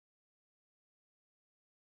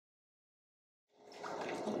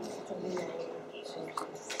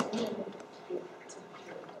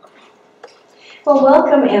Well,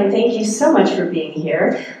 welcome and thank you so much for being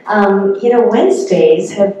here.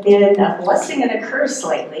 Wednesdays have been a blessing and a curse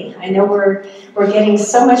lately. I know we're getting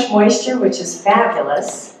so much moisture, which is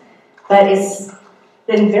fabulous, but it's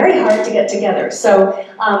been very hard to get together. So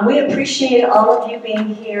we appreciate all of you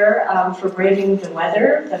being here for braving the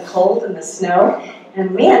weather, the cold and the snow.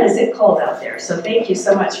 And man, is it cold out there. So thank you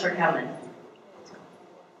so much for coming.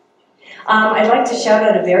 I'd like to shout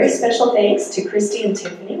out a very special thanks to Christy and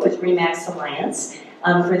Tiffany with RE/MAX Alliance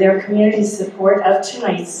for their community support of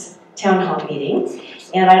tonight's town hall meeting.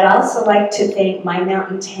 And I'd also like to thank My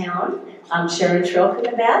Mountain Town, Sharon Trilk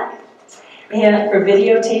in the back, and for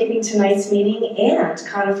videotaping tonight's meeting, and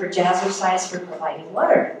Conifer Jazzercise for providing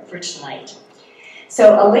water for tonight.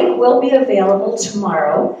 So a link will be available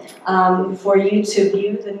tomorrow for you to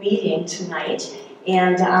view the meeting tonight.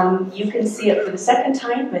 And you can see it for the second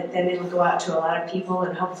time, but then it'll go out to a lot of people,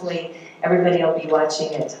 and hopefully everybody will be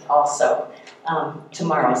watching it also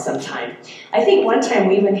tomorrow sometime. I think one time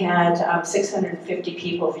we even had 650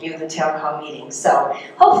 people view the town hall meeting, so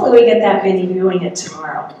hopefully we get that many viewing it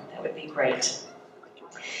tomorrow. That would be great.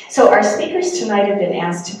 So our speakers tonight have been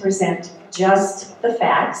asked to present just the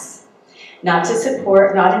facts, not in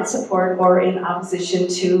support or in opposition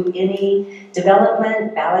to any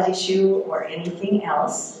development, ballot issue, or anything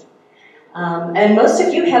else. And most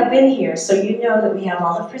of you have been here, so you know that we have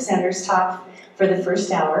all the presenters talk for the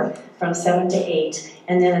first hour from 7 to 8.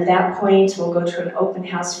 And then at that point, we'll go to an open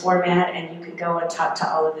house format, and you can go and talk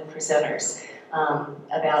to all of the presenters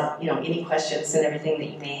about any questions and everything that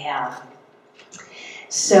you may have.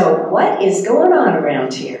 So what is going on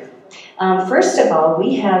around here? First of all,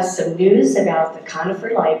 we have some news about the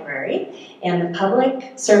Conifer Library, and the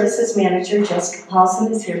Public Services Manager, Jessica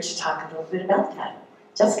Paulson, is here to talk a little bit about that.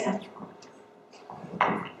 Jessica.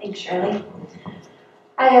 Thanks, Shirley.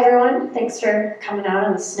 Hi, everyone. Thanks for coming out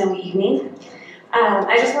on the snowy evening.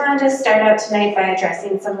 I just wanted to start out tonight by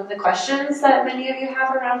addressing some of the questions that many of you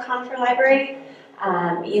have around Conifer Library.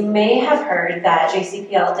 You may have heard that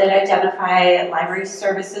JCPL did identify library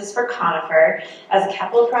services for Conifer as a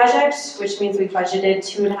capital project, which means we budgeted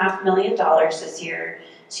 $2.5 million this year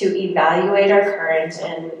to evaluate our current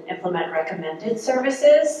and implement recommended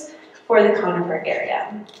services for the Conifer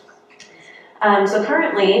area. So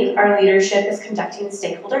currently, our leadership is conducting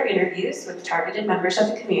stakeholder interviews with targeted members of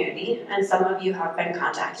the community, and some of you have been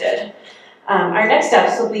contacted. Our next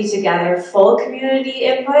steps will be to gather full community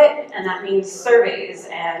input, and that means surveys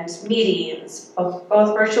and meetings,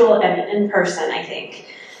 both virtual and in person, I think.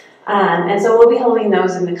 And so we'll be holding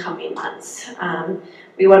those in the coming months.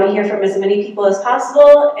 We want to hear from as many people as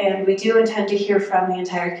possible, and we do intend to hear from the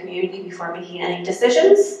entire community before making any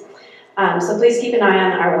decisions. So please keep an eye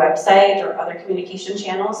on our website or other communication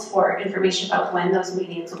channels for information about when those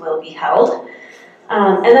meetings will be held.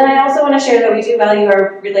 And then I also want to share that we do value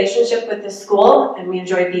our relationship with the school, and we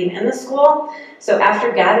enjoy being in the school. So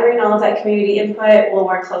after gathering all of that community input, we'll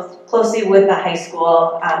work closely with the high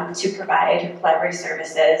school to provide library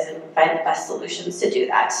services and find the best solutions to do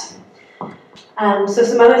that. So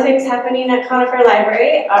some other things happening at Conifer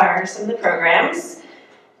Library are some of the programs.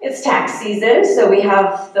 It's tax season, so we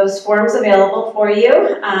have those forms available for you,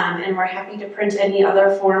 and we're happy to print any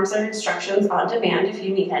other forms or instructions on demand if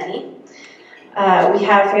you need any. We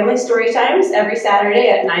have family story times every Saturday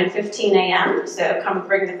at 9:15 a.m. So come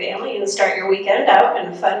bring the family and start your weekend out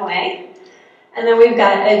in a fun way. And then we've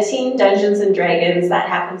got a Teen Dungeons and Dragons that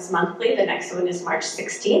happens monthly. The next one is March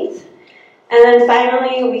 16th. And then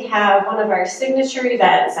finally, we have one of our signature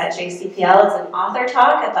events at JCPL. It's an author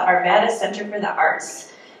talk at the Arvada Center for the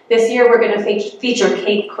Arts. This year we're going to feature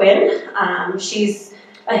Kate Quinn. She's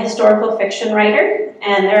a historical fiction writer,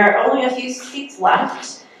 and there are only a few seats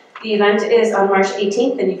left. The event is on March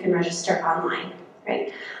 18th, and you can register online.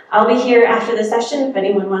 Right? I'll be here after the session if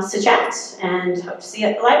anyone wants to chat, and hope to see you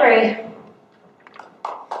at the library.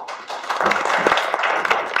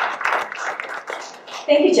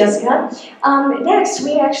 Thank you, Jessica. Next,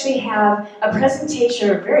 we actually have a presentation,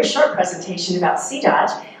 a very short presentation about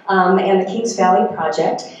CDOT and the Kings Valley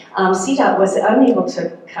project. CDOT was unable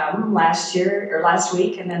to come last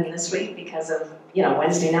week, and then this week because of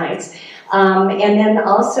Wednesday nights. And then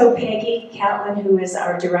also Peggy Catlin, who is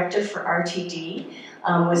our director for RTD,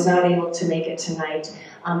 was not able to make it tonight.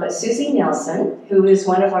 But Suzi Nelson, who is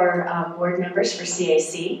one of our board members for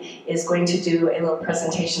CAC, is going to do a little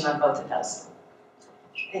presentation on both of those.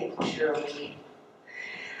 Thank you, Shirley.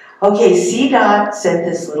 Okay, CDOT sent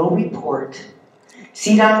this little report.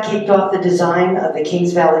 CDOT kicked off the design of the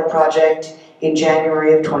Kings Valley project in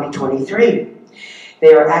January of 2023.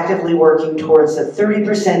 They are actively working towards the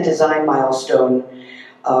 30% design milestone,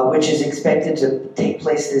 which is expected to take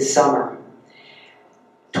place this summer,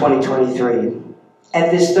 2023. At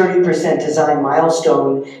this 30% design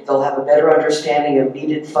milestone, they'll have a better understanding of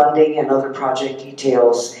needed funding and other project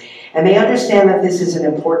details. And they understand that this is an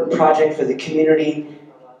important project for the community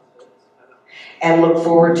and look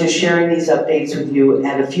forward to sharing these updates with you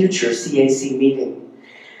at a future CAC meeting.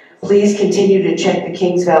 Please continue to check the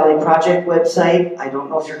Kings Valley Project website. I don't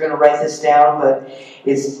know if you're going to write this down, but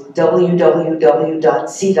it's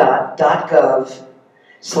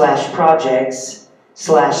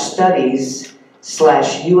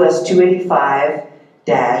www.cdot.gov/projects/studies/US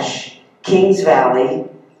 285-Kings Valley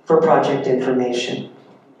for project information.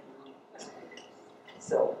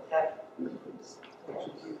 So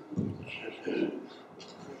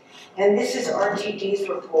and this is RTD's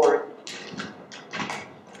report,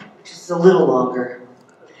 which is a little longer.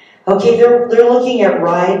 Okay, they're looking at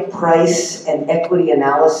ride, price, and equity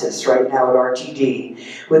analysis right now at RTD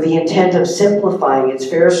with the intent of simplifying its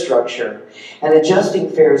fare structure and adjusting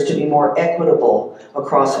fares to be more equitable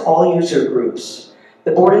across all user groups.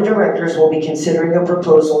 The board of directors will be considering a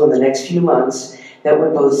proposal in the next few months that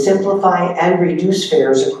would both simplify and reduce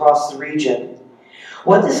fares across the region.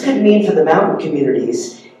 What this could mean for the mountain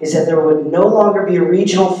communities is that there would no longer be a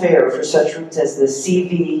regional fare for such routes as the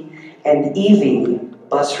CV and EV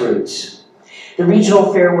bus routes. The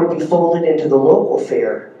regional fare would be folded into the local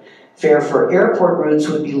fare. Fare for airport routes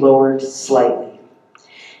would be lowered slightly.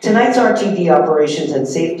 Tonight's RTD Operations and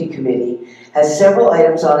Safety Committee has several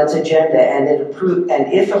items on its agenda and if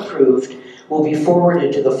approved, will be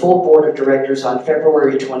forwarded to the full board of directors on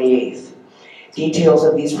February 28th. Details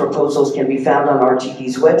of these proposals can be found on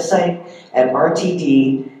RTD's website at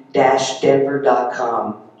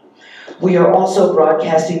rtd-denver.com. We are also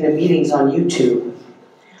broadcasting the meetings on YouTube.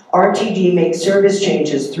 RTD makes service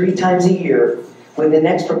changes 3 times a year, with the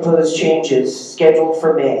next proposed changes scheduled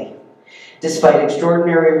for May. Despite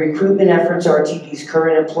extraordinary recruitment efforts, RTD's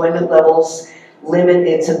current employment levels limit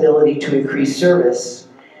its ability to increase service.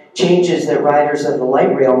 Changes that riders of the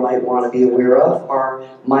light rail might want to be aware of are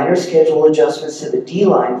minor schedule adjustments to the D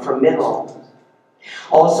line from Mineral.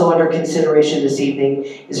 Also under consideration this evening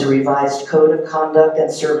is a revised Code of Conduct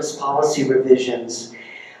and Service Policy revisions.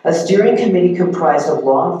 A steering committee comprised of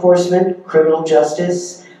law enforcement, criminal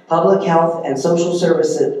justice, public health, and social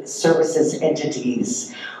services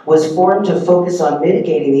entities was formed to focus on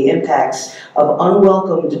mitigating the impacts of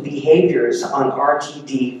unwelcomed behaviors on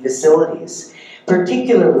RTD facilities,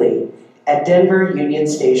 particularly at Denver Union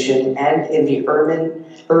Station and in the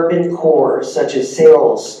urban core, such as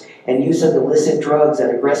sales and use of illicit drugs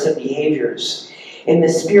and aggressive behaviors. In the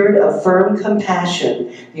spirit of firm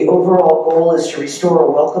compassion, the overall goal is to restore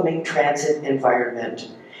a welcoming transit environment.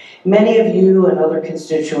 Many of you and other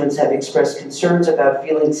constituents have expressed concerns about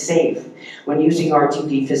feeling safe when using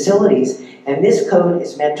RTD facilities, and this code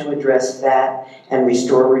is meant to address that and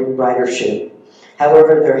restore ridership.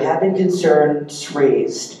 However, there have been concerns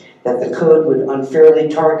raised that the code would unfairly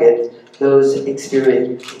target those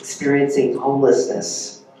experiencing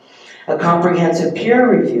homelessness. A comprehensive peer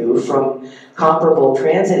review from comparable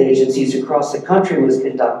transit agencies across the country was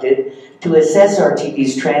conducted to assess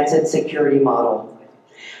RTD's transit security model.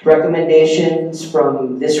 Recommendations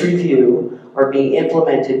from this review are being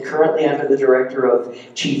implemented currently under the director of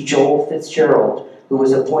Chief Joel Fitzgerald, who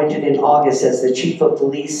was appointed in August as the Chief of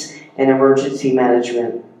Police and Emergency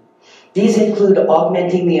Management. These include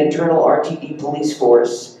augmenting the internal RTD police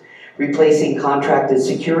force, replacing contracted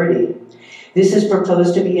security. This is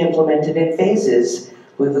proposed to be implemented in phases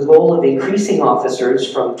with the goal of increasing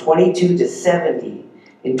officers from 22 to 70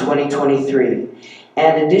 in 2023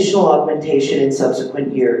 and additional augmentation in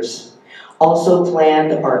subsequent years. Also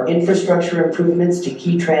planned are infrastructure improvements to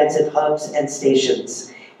key transit hubs and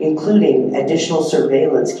stations, including additional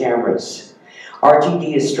surveillance cameras.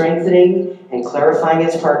 RTD is strengthening and clarifying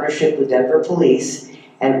its partnership with Denver Police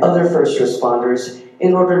and other first responders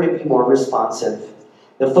in order to be more responsive.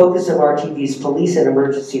 The focus of RTD's Police and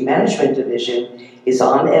Emergency Management Division is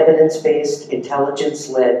on evidence-based,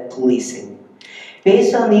 intelligence-led policing.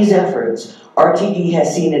 Based on these efforts, RTD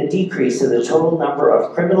has seen a decrease in the total number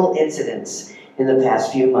of criminal incidents in the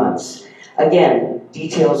past few months. Again,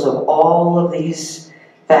 details of all of these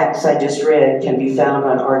facts I just read can be found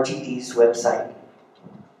on RTD's website.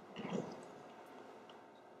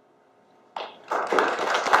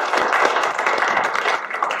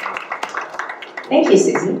 Thank you,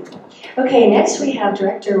 Susie. Okay, next we have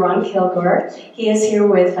Director Ron Kilgore. He is here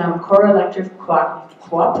with Core Electric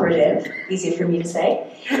Cooperative, easy for me to say,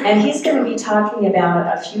 and he's going to be talking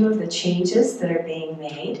about a few of the changes that are being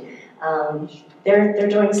made They're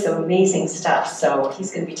doing some amazing stuff, so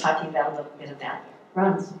he's going to be talking about a little bit of that.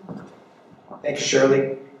 Ron. Thank you,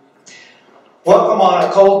 Shirley. Welcome on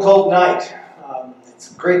a cold, cold night. It's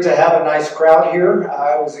great to have a nice crowd here.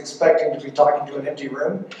 I was expecting to be talking to an empty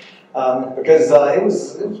room because it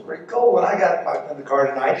was pretty cold when I got in the car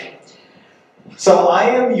tonight. So I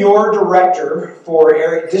am your director for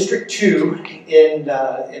District 2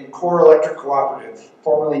 in Core Electric Cooperative,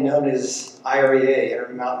 formerly known as IREA,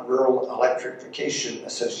 Intermountain Rural Electrification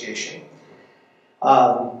Association.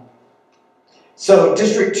 So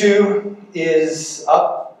District 2 is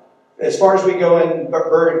up as far as we go in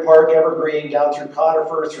Bergen Park, Evergreen, down through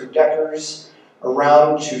Conifer, through Deckers,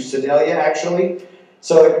 around to Sedalia actually.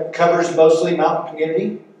 So it covers mostly mountain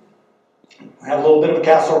community. We have a little bit of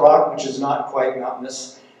Castle Rock, which is not quite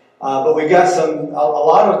mountainous. But we've got a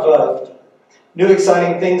lot of new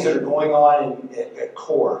exciting things that are going on at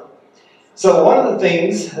Core. So one of the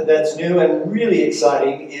things that's new and really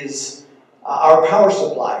exciting is our power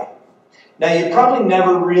supply. Now you probably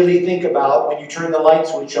never really think about when you turn the light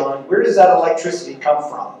switch on, where does that electricity come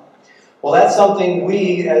from? Well, that's something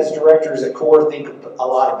we as directors at Core think a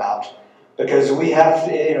lot about because we have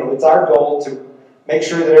to, it's our goal to make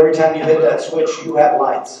sure that every time you hit that switch, you have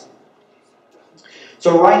lights.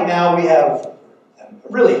 So right now we have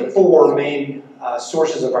really 4 main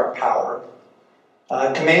sources of our power.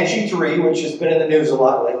 Comanche 3, which has been in the news a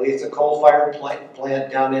lot lately. It's a coal-fired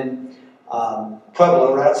plant down in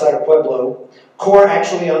Pueblo, right outside of Pueblo. Core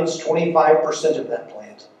actually owns 25% of that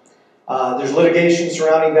plant. There's litigation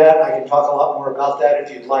surrounding that. I can talk a lot more about that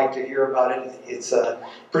if you'd like to hear about it. It's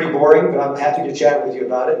pretty boring, but I'm happy to chat with you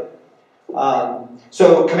about it.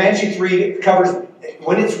 So Comanche 3 covers,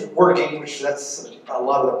 when it's working, which that's a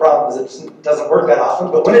lot of the problems, it doesn't work that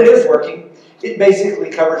often, but when it is working, it basically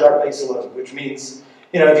covers our base load, which means,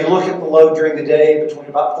 if you look at the load during the day between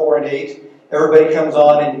about 4 and 8, everybody comes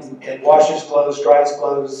on and washes clothes, dries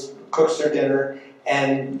clothes, cooks their dinner,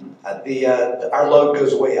 and our load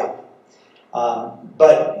goes way up.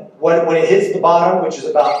 But when it hits the bottom, which is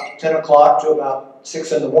about 10 o'clock to about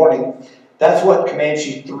 6 in the morning, that's what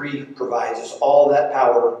Comanche 3 provides, is all that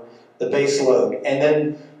power, the base load. And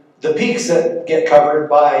then the peaks that get covered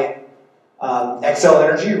by Xcel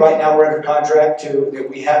Energy, right now we're under contract that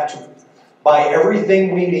we have to buy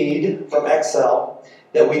everything we need from Xcel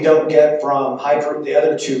that we don't get from the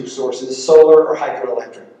other 2 sources, solar or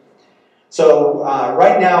hydroelectric. So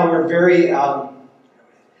right now we're very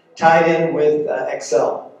tied in with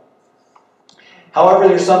Xcel. However,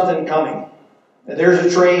 there's something coming. There's a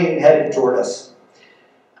train headed toward us.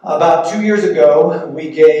 About 2 years ago, we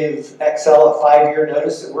gave Xcel a 5-year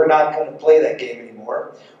notice that we're not going to play that game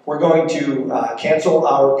anymore. We're going to cancel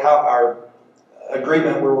our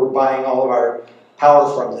agreement where we're buying all of our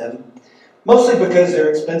power from them, mostly because they're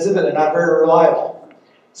expensive and they're not very reliable.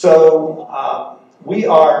 So we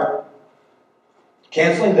are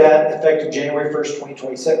canceling that effective January 1st,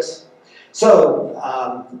 2026. So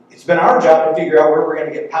it's been our job to figure out where we're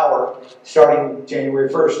going to get power starting January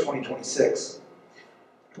 1st, 2026.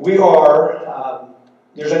 We are,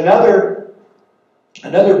 there's another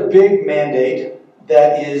big mandate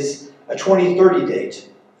that is a 2030 date.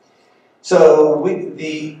 So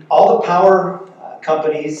all the power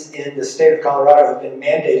companies in the state of Colorado have been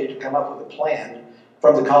mandated to come up with a plan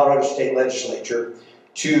from the Colorado State Legislature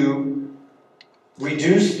to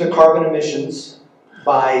reduce the carbon emissions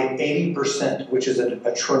by 80%, which is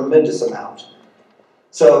a tremendous amount.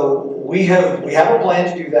 So we have a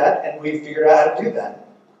plan to do that, and we've figured out how to do that.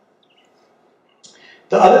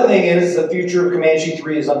 The other thing is the future of Comanche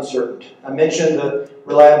 3 is uncertain. I mentioned the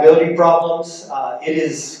reliability problems. It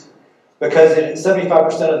is, because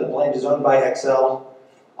 75% of the plant is owned by Xcel,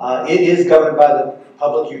 it is governed by the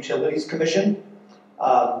Public Utilities Commission.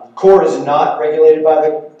 Core is not regulated by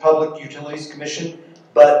the Public Utilities Commission,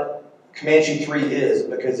 but Comanche 3 is,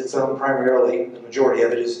 because it's owned primarily, the majority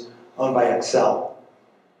of it is owned by Xcel.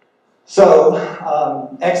 So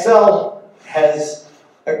Xcel has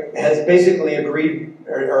basically agreed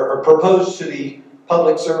or proposed to the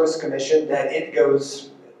Public Service Commission that it goes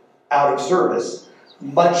out of service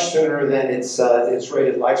much sooner than its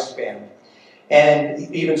rated lifespan.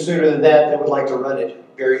 And even sooner than that, they would like to run it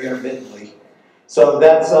very intermittently. So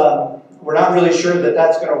that's, we're not really sure that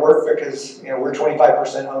that's going to work because we're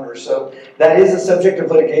 25% owners. So that is a subject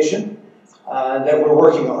of litigation that we're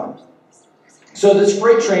working on. So this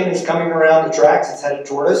freight train is coming around the tracks. It's headed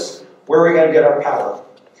toward us. Where are we going to get our power?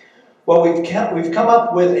 Well, we've come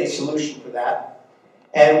up with a solution for that,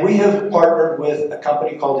 and we have partnered with a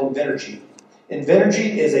company called Invenergy.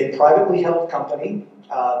 Invenergy is a privately held company.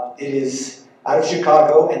 It is out of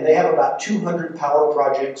Chicago, and they have about 200 power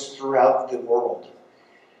projects throughout the world.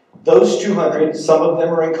 Those 200, some of them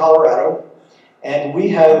are in Colorado, and we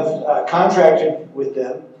have contracted with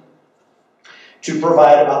them to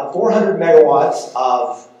provide about 400 megawatts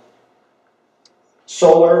of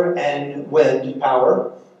solar and wind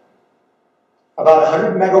power, about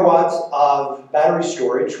 100 megawatts of battery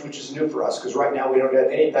storage, which is new for us because right now we don't have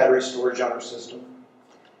any battery storage on our system,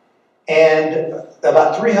 and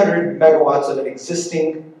about 300 megawatts of an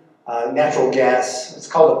existing natural gas. It's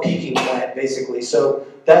called a peaking plant, basically. So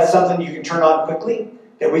that's something you can turn on quickly,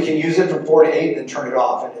 that we can use it from 4 to 8 and then turn it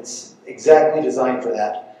off, and it's exactly designed for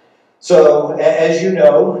that. So, as you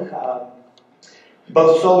know,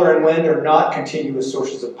 both solar and wind are not continuous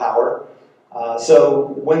sources of power. So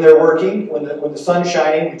when they're working, when the sun's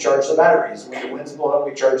shining, we charge the batteries. When the wind's blowing,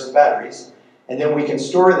 we charge the batteries. And then we can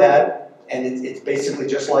store that, and it's basically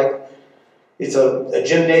just like, it's a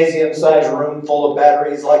gymnasium-sized room full of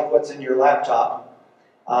batteries like what's in your laptop.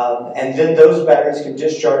 And then those batteries can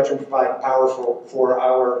discharge and provide power for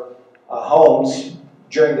our homes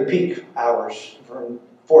during the peak hours, from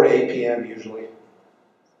 4 to 8 p.m. usually.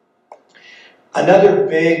 Another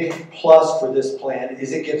big plus for this plan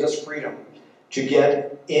is it gives us freedom to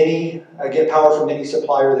get power from any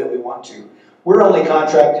supplier that we want to. We're only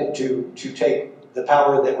contracted to take the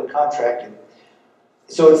power that we're contracted.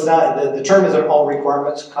 So it's not, the term is an all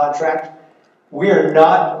requirements contract. We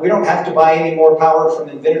don't have to buy any more power from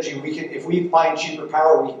Invenergy. If we find cheaper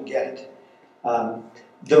power, we can get it.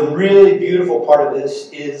 The really beautiful part of this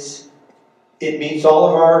is it meets all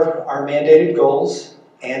of our mandated goals,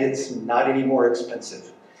 and it's not any more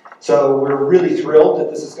expensive. So we're really thrilled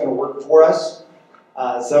that this is going to work for us.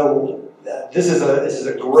 This is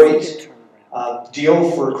a great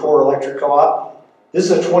deal for Core Electric Co-op.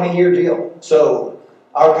 This is a 20-year deal. So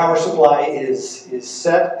our power supply is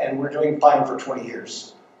set, and we're doing fine for 20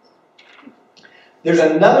 years. There's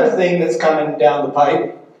another thing that's coming down the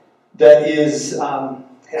pipe that is,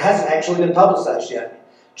 it hasn't actually been publicized yet.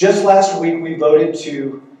 Just last week, we voted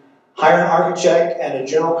to hire an architect and a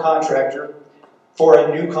general contractor for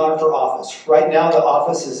a new Conifer office. Right now, the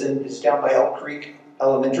office is down by Elk Creek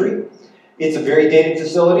Elementary. It's a very dated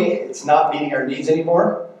facility. It's not meeting our needs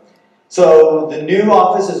anymore. So the new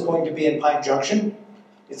office is going to be in Pine Junction.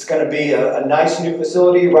 It's going to be a nice new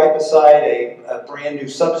facility right beside a brand new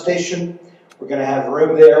substation. We're going to have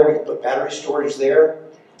room there. We can put battery storage there.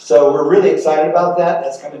 So we're really excited about that.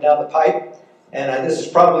 That's coming down the pipe. And this is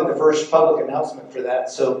probably the first public announcement for that.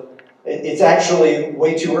 So it's actually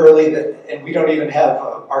way too early, and we don't even have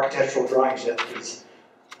architectural drawings yet.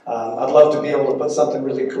 I'd love to be able to put something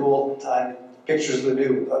really cool, pictures of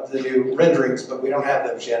the new renderings, but we don't have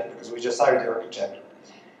those yet because we just hired the architect.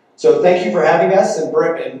 So thank you for having us and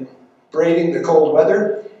braving the cold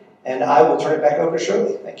weather, and I will turn it back over to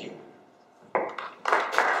Shirley. Thank you.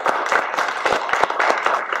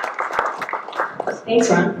 Thanks,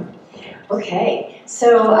 Ron. Okay,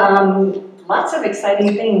 so lots of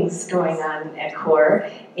exciting things going on at Core,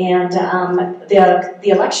 and the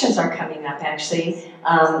elections are coming up. Actually,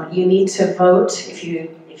 you need to vote if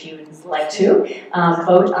you would like to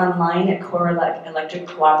vote online at Core Electric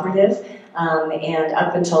Cooperative, and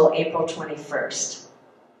up until April 21st.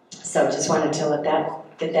 So just wanted to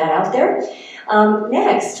get that out there.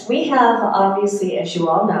 Next, we have, obviously, as you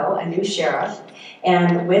all know, a new sheriff.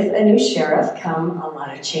 And with a new sheriff come a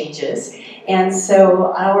lot of changes. And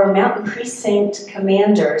so our Mountain Precinct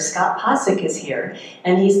Commander, Scott Posick, is here.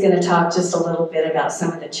 And he's going to talk just a little bit about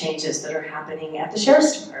some of the changes that are happening at the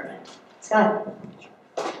Sheriff's Department. Scott.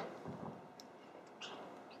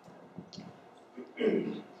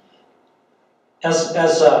 As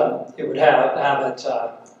it would have it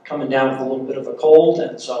coming down with a little bit of a cold,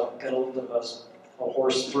 and so I've got a little bit of a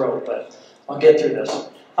hoarse throat, but I'll get through this.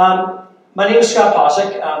 My name is Scott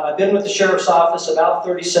Posick. I've been with the Sheriff's Office about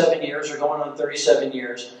 37 years, or going on 37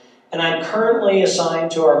 years, and I'm currently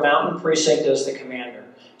assigned to our Mountain Precinct as the commander.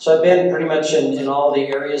 So I've been pretty much in all the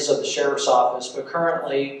areas of the Sheriff's Office, but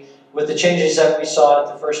currently, with the changes that we saw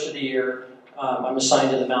at the first of the year, I'm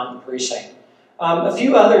assigned to the Mountain Precinct. A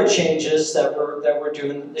few other changes that we're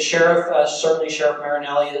doing. The sheriff, certainly Sheriff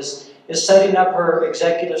Marinelli, is setting up her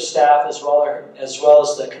executive staff as well as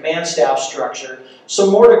the command staff structure. So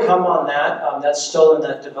more to come on that. That's still in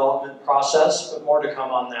that development process, but more to come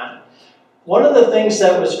on that. One of the things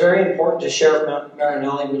that was very important to Sheriff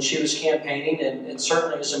Marinelli when she was campaigning, and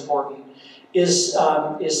certainly is important, is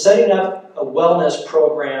setting up a wellness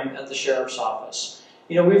program at the Sheriff's Office.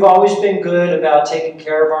 You know, we've always been good about taking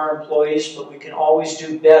care of our employees, but we can always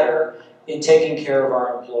do better in taking care of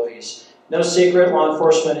our employees. No secret, law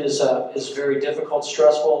enforcement is very difficult,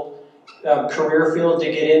 stressful, career field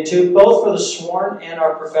to get into, both for the sworn and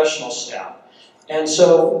our professional staff. And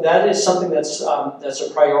so that is something that's a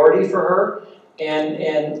priority for her.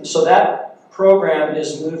 And so that program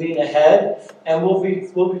is moving ahead, and we'll be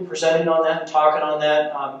presenting on that and talking on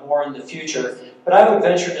that more in the future. But I would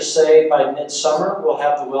venture to say by midsummer we'll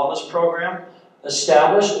have the wellness program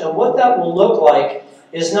established, and what that will look like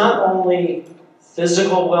is not only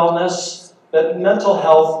physical wellness, but mental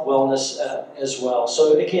health wellness as well.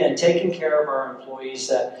 So again, taking care of our employees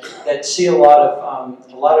that see a lot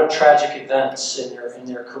of tragic events in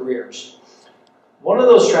their careers. One of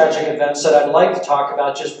those tragic events that I'd like to talk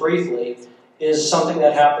about just briefly is something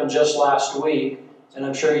that happened just last week, and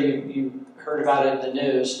I'm sure you heard about it in the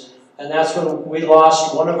news, and that's when we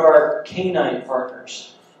lost one of our canine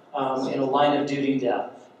partners in a line of duty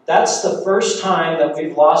death. That's the first time that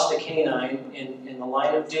we've lost a canine in the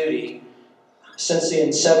line of duty since the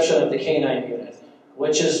inception of the canine unit,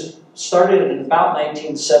 which is started in about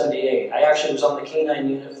 1978. I actually was on the canine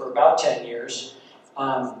unit for about 10 years.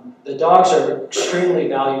 The dogs are extremely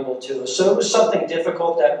valuable to us. So it was something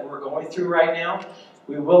difficult that we're going through right now.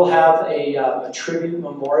 We will have a tribute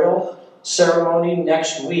memorial ceremony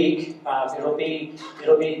next week. It'll be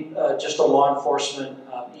just a law enforcement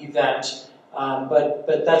event.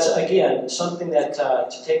 But that's, again, something that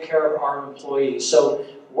to take care of our employees. So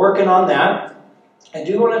working on that. I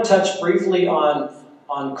do want to touch briefly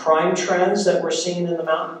on crime trends that we're seeing in the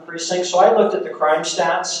Mountain Precinct. So I looked at the crime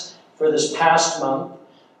stats for this past month.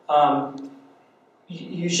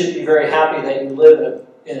 You should be very happy that you live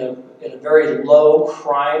in a very low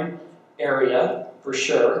crime area, for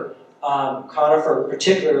sure. Conifer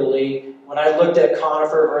particularly, when I looked at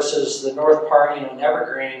Conifer versus the north part, and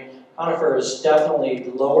Evergreen, Conifer is definitely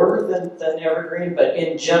lower than Evergreen, but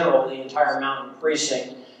in general, the entire Mountain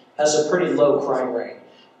Precinct has a pretty low crime rate.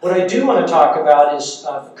 What I do want to talk about is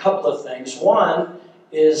a couple of things. One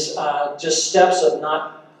is just steps of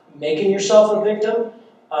not making yourself a victim.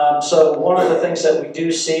 So one of the things that we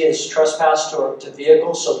do see is trespass to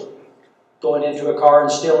vehicles, so going into a car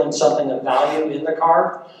and stealing something of value in the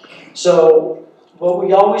car. So what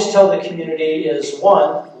we always tell the community is,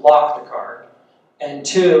 one, lock the car, and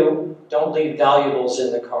two, don't leave valuables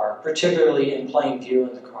in the car, particularly in plain view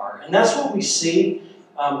in the car. And that's what we see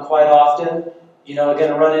quite often. You're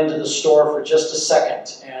going to run into the store for just a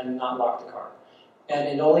second and not lock the car. And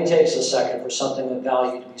it only takes a second for something of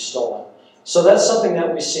value to be stolen. So that's something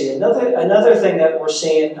that we see. Another thing that we're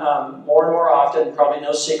seeing more and more often, probably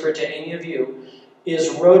no secret to any of you,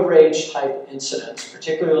 is road rage type incidents,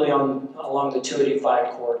 particularly along the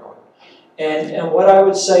 285 corridor. And what I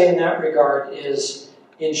would say in that regard is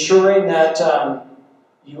ensuring that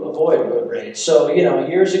you avoid road rage. So,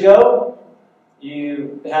 years ago,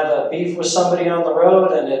 you had a beef with somebody on the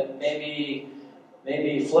road, and it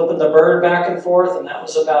maybe flipping the bird back and forth, and that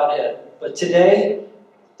was about it. But today,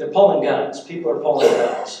 they're pulling guns. People are pulling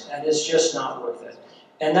guns, and it's just not worth it.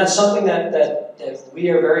 And that's something that we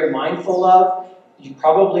are very mindful of. You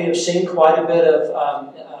probably have seen quite a bit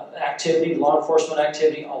of activity, law enforcement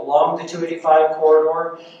activity along the 285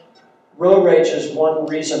 corridor. Road rage is one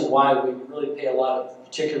reason why we really pay a lot of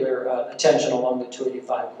particular attention along the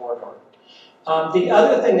 285 corridor. The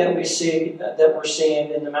other thing that we're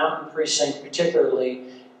seeing in the Mountain Precinct particularly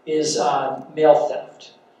is mail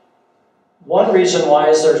theft. One reason why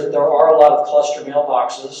is there are a lot of cluster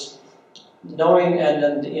mailboxes. Knowing, and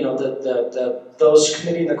then those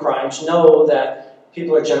committing the crimes know that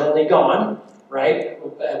people are generally gone, right,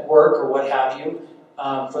 at work or what have you,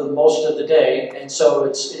 for the most of the day, and so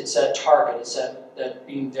it's that target, it's that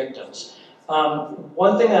being victims.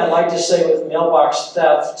 One thing that I'd like to say with mailbox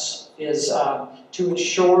thefts is to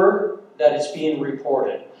ensure that it's being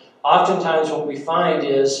reported. Oftentimes what we find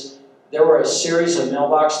is there were a series of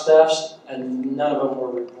mailbox thefts and none of them were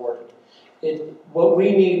reported. What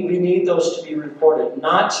we need those to be reported.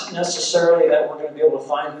 Not necessarily that we're going to be able to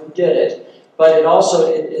find who did it, but it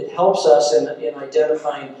also it helps us in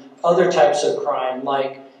identifying other types of crime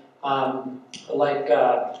like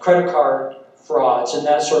credit card frauds and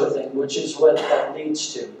that sort of thing, which is what that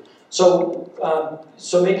leads to. So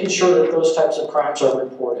making sure that those types of crimes are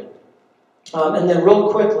reported. And then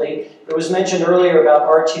real quickly, it was mentioned earlier about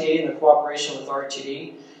RTD and the cooperation with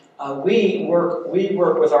RTD. We work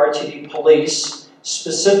with RTD police,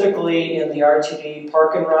 specifically in the RTD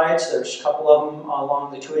park and rides. There's a couple of them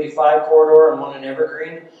along the 285 corridor and one in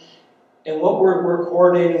Evergreen. And what we're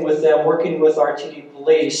coordinating with them, working with RTD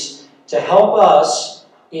police to help us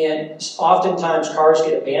in, oftentimes cars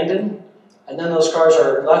get abandoned, and then those cars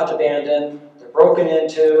are left abandoned, they're broken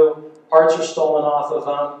into, parts are stolen off of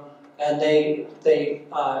them, and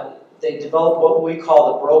they developed what we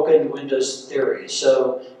call the broken windows theory.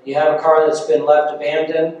 So you have a car that's been left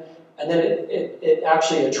abandoned, and then it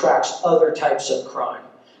actually attracts other types of crime.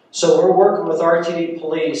 So we're working with RTD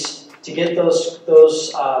police to get those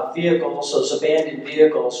vehicles, those abandoned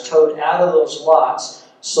vehicles, towed out of those lots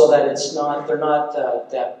so that they're not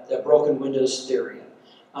that broken windows theory.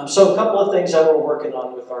 So a couple of things that we're working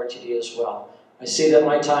on with RTD as well. I see that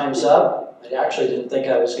my time's up. I actually didn't think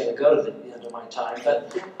I was going to go to the end of my time,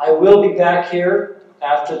 but I will be back here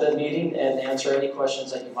after the meeting and answer any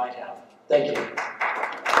questions that you might have. Thank you.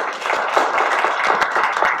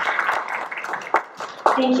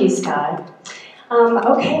 Thank you, Scott.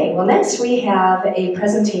 Okay, well next we have a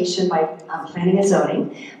presentation by Planning and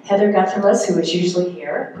Zoning. Heather Gutherless, who is usually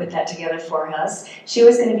here, put that together for us. She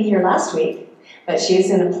was going to be here last week, but she is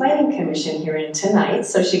in a planning commission hearing tonight,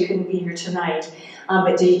 so she couldn't be here tonight.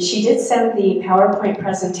 But she did send the PowerPoint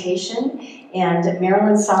presentation, and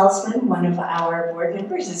Marilyn Saltzman, one of our board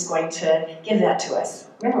members, is going to give that to us.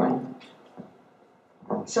 Marilyn.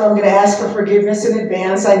 So I'm going to ask for forgiveness in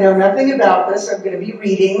advance. I know nothing about this. I'm going to be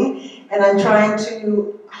reading, and I'm trying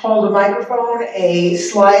to hold a microphone, a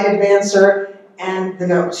slide advancer, and the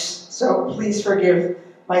notes. So please forgive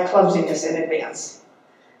my clumsiness in advance.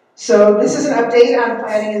 So this is an update on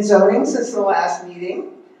planning and zoning since the last meeting.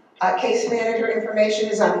 Case manager information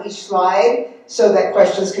is on each slide so that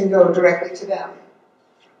questions can go directly to them.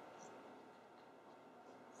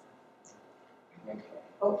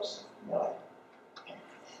 Oops, no.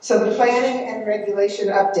 So the planning and regulation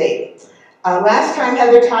update. Last time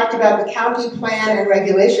Heather talked about the county plan and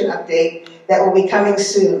regulation update that will be coming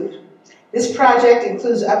soon. This project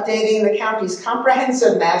includes updating the county's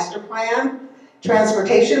comprehensive master plan,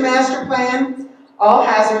 transportation master plan, all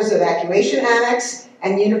hazards evacuation annex,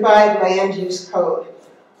 and unified land use code.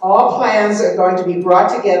 All plans are going to be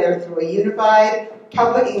brought together through a unified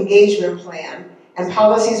public engagement plan, and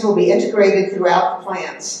policies will be integrated throughout the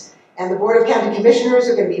plans. And the Board of County Commissioners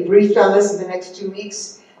are going to be briefed on this in the next 2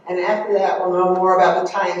 weeks, and after that we'll know more about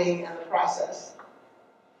the timing and the process.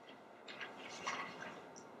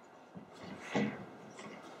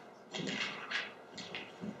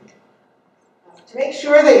 To make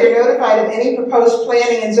sure that you're notified of any proposed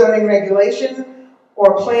planning and zoning regulation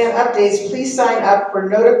or plan updates, please sign up for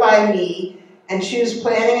Notify Me and choose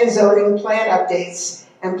Planning and Zoning Plan Updates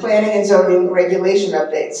and Planning and Zoning Regulation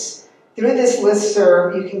Updates. Through this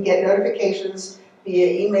listserv, you can get notifications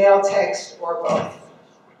via email, text, or both.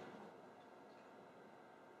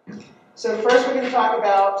 So first we're going to talk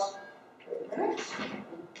about, wait a minute,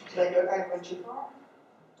 did I went too far?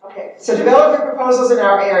 Okay, so development proposals in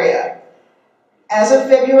our area. As of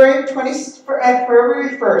February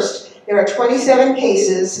 1st, there are 27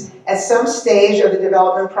 cases at some stage of the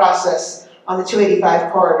development process on the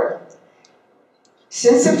 285 corridor.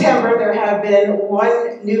 Since September, there have been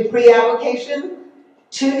 1 new pre-application,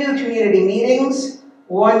 2 new community meetings,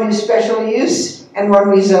 1 new special use, and 1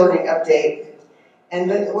 rezoning update. And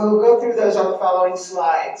we'll go through those on the following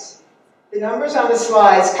slides. The numbers on the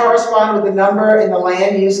slides correspond with the number in the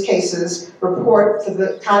land use cases report for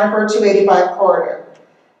the Conifer 285 corridor.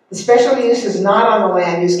 The special use is not on the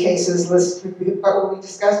land use cases list, but will be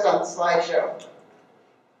discussed on the slideshow.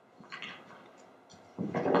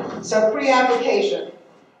 So pre-application.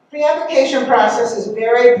 Pre-application process is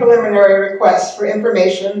very preliminary requests for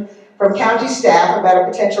information from county staff about a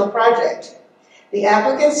potential project. The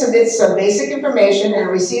applicant submits some basic information and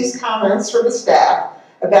receives comments from the staff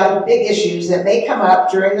about the big issues that may come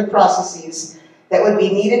up during the processes that would be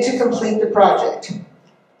needed to complete the project.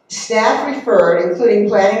 Staff referred, including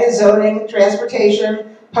planning and zoning,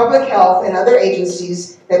 transportation, public health, and other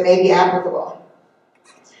agencies that may be applicable.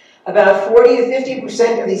 About 40 to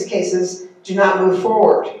 50% of these cases do not move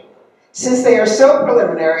forward. Since they are so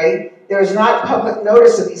preliminary, there is not public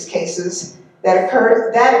notice of these cases that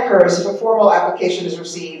occurs if a formal application is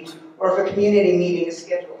received or if a community meeting is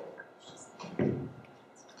scheduled.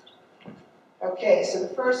 Okay, so the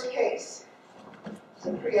first case is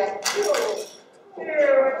a pre-application.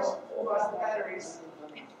 Here, we lost the batteries.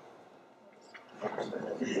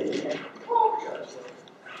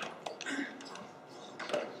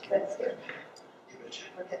 That's good.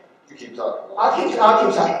 Okay. You keep talking. I'll keep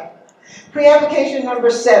talking. Pre-application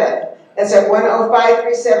number 7. That's at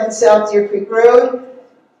 10537 South Deer Creek Road.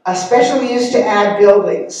 A special use to add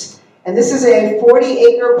buildings. And this is a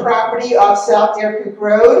 40-acre property off South Deer Creek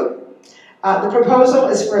Road. The proposal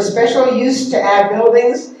is for a special use to add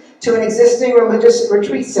buildings to an existing religious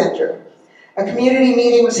retreat center. A community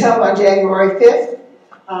meeting was held on January 5th.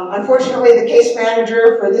 Unfortunately, the case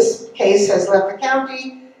manager for this case has left the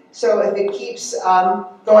county, so if it keeps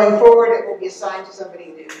going forward, it will be assigned to somebody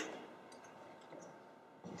new.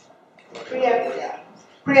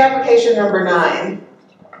 Pre-application number 9.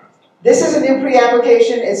 This is a new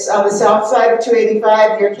pre-application. It's on the south side of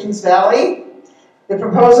 285 near Kings Valley. The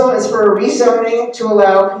proposal is for a rezoning to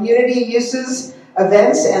allow community uses,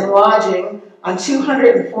 events, and lodging on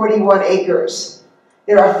 241 acres.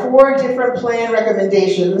 There are 4 different plan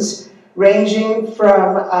recommendations ranging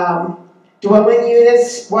from dwelling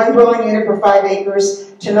units, 1 dwelling unit per 5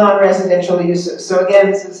 acres, to non-residential uses. So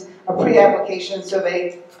again, this is a pre-application, so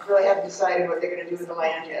they really haven't decided what they're going to do with the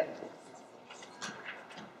land yet.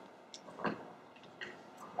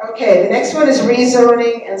 Okay, the next one is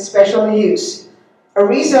rezoning and special use. A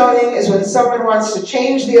rezoning is when someone wants to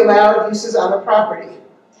change the allowed uses on the property.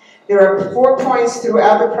 There are 4 points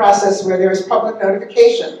throughout the process where there is public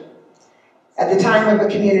notification. At the time of a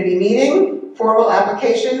community meeting, formal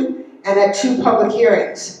application, and at 2 public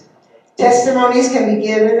hearings. Testimonies can be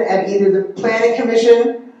given at either the Planning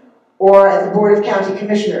Commission or at the Board of County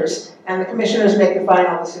Commissioners, and the commissioners make the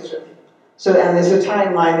final decision. So, and there's a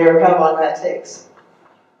timeline there of how long that takes.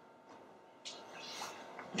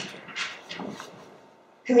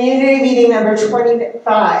 Community meeting number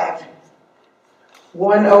 25,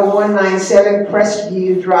 10197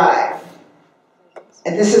 Crestview Drive.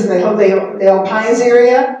 And this is in the Hilldale Pines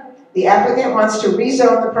area. The applicant wants to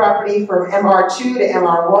rezone the property from MR2 to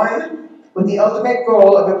MR1 with the ultimate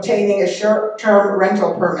goal of obtaining a short-term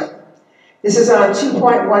rental permit. This is on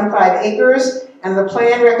 2.15 acres, and the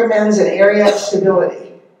plan recommends an area of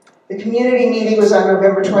stability. The community meeting was on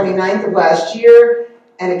November 29th of last year,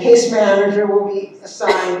 and a case manager will be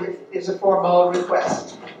assigned if there's a formal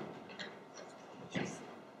request.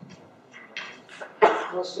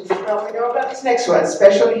 Most of you probably know about this next one,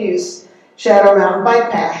 special use, Shadow Mountain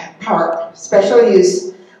Bike Park, special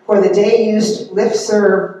use for the day-use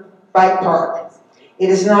lift-serve bike park. It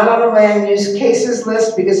is not on the land use cases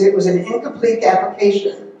list because it was an incomplete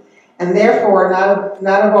application, and therefore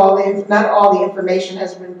not all the information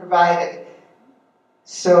has been provided.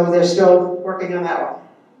 So they're still working on that one.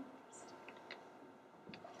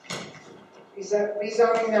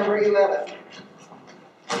 Rezoning number 11.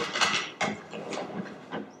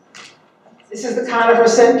 This is the Conifer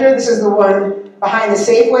Center. This is the one behind the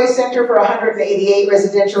Safeway Center for 188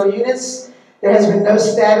 residential units. There has been no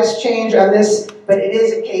status change on this, but it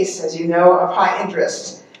is a case, as you know, of high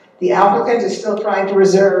interest. The applicant is still trying to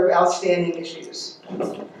reserve outstanding issues.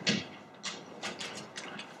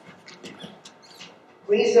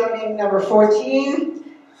 Rezoning number 14.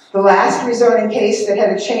 The last rezoning case that had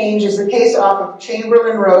a change is the case off of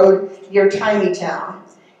Chamberlain Road near Tiny Town.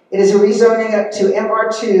 It is a rezoning up to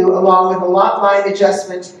MR2 along with a lot line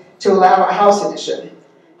adjustment to allow a house addition.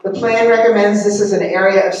 The plan recommends this as an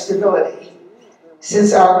area of stability.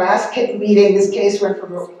 Since our last meeting, this case went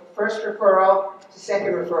from first referral to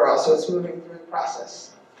second referral, so it's moving through the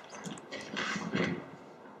process.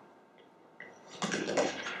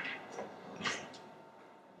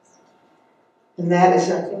 And that is,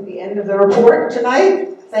 I think, the end of the report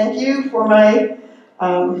tonight. Thank you for my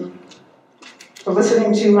for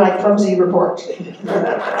listening to my clumsy report.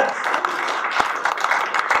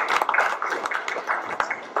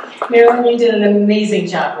 Marilyn, you did an amazing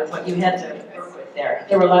job with what you had to work with there.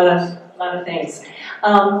 There were a lot of things.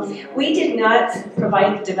 We did not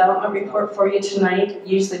provide the development report for you tonight.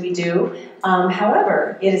 Usually we do.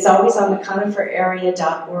 However, it is always on the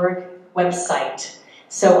coniferarea.org website.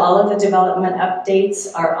 So all of the development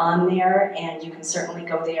updates are on there, and you can certainly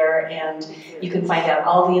go there and you can find out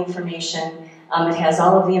all the information. It has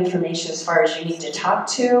all of the information as far as you need to talk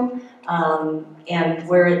to and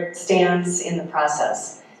where it stands in the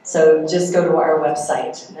process. So just go to our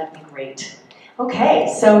website, and that'd be great.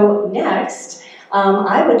 Okay, so next,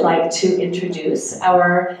 I would like to introduce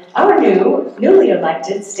our newly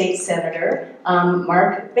elected state senator,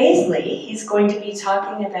 Mark Baisley. He's going to be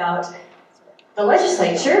talking about the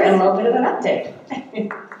legislature and a little bit of an update.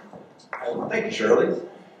 Thank you, Shirley.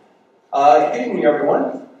 Good evening,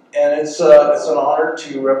 everyone. And it's an honor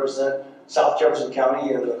to represent South Jefferson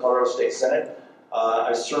County in the Colorado State Senate.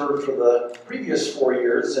 I served for the previous 4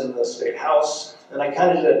 years in the State House, and I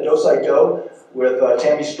kind of did a do-si-do with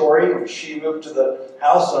Tammy Story. She moved to the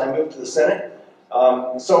House, and I moved to the Senate.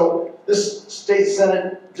 So this State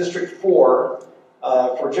Senate District 4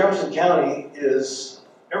 for Jefferson County is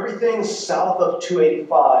everything south of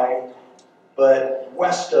 285, but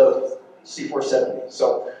west of C470.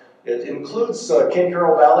 So it includes King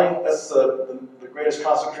Carroll Valley. That's the greatest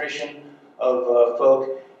concentration of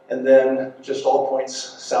folk, and then just all points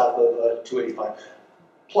south of 285,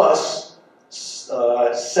 plus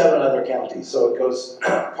 7 other counties. So it goes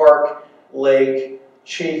Park, Lake,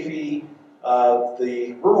 Chaffee,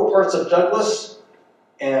 the rural parts of Douglas,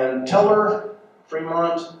 and Teller,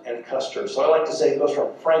 Fremont, and Custer. So I like to say it goes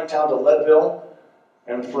from Franktown to Leadville,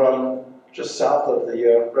 and from just south of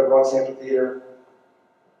the Red Rocks Amphitheater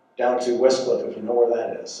down to Westcliff, if you know where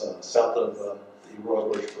that is, south of the Royal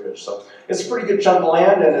Birch Bridge. So it's a pretty good chunk of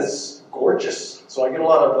land, and it's gorgeous. So I get a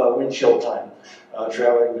lot of windshield time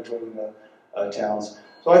traveling between towns.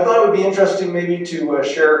 So I thought it would be interesting maybe to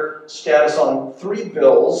share status on 3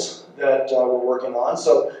 bills that we're working on.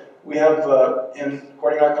 So we have,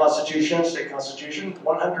 according to our Constitution, state Constitution,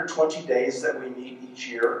 120 days that we meet each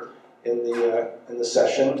year in the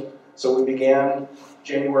session. So we began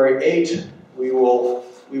January 8. We will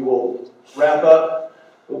wrap up.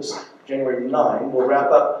 January 9. We'll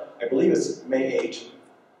wrap up. I believe it's May 8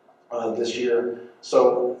 this year.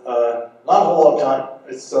 So not a whole lot of time.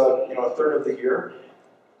 It's a third of the year.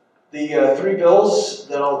 The 3 bills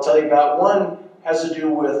that I'll tell you about. One has to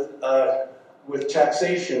do with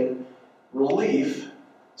taxation relief.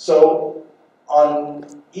 So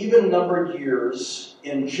on even numbered years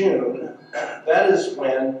in June, that is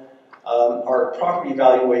when our property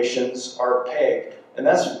valuations are pegged, and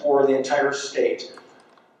that's for the entire state.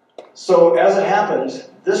 So as it happened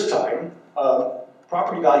this time,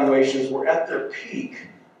 property valuations were at their peak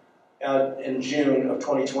in June of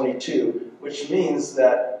 2022, which means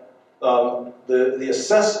that the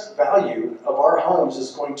assessed value of our homes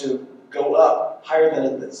is going to go up higher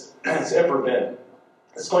than it's ever been.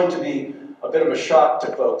 It's going to be a bit of a shock to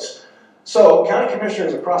folks. So county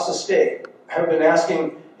commissioners across the state have been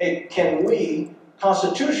asking, hey, can we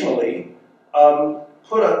constitutionally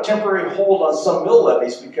put a temporary hold on some mill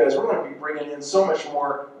levies, because we're going to be bringing in so much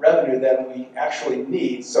more revenue than we actually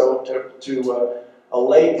need. So to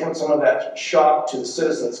allay some of that shock to the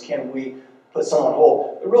citizens, can we put some on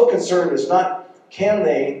hold? The real concern is not can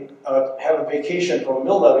they have a vacation from a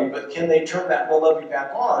mill levy, but can they turn that mill levy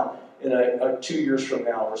back on in 2 years from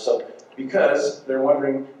now or so? Because they're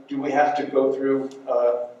wondering, do we have to go through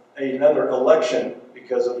another election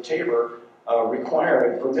because of Tabor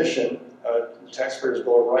requiring permission, Taxpayers'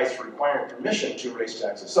 Bill of Rights requiring permission to raise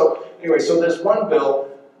taxes. So anyway, so this one bill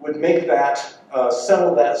would make that,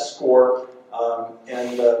 settle that score,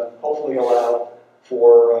 and hopefully allow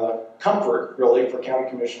for comfort, really, for county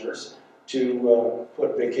commissioners to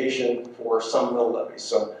put vacation for some mill levies.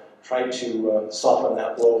 So try to soften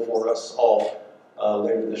that blow for us all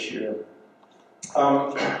later this year.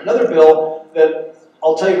 Another bill that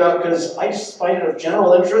I'll tell you about, because I just find it of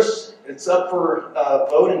general interest. It's up for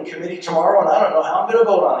vote in committee tomorrow, and I don't know how I'm going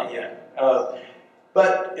to vote on it yet.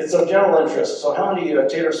 But it's of general interest. So how many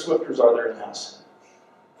Taylor Swifters are there in the house?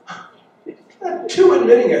 2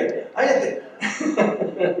 admitting it. I didn't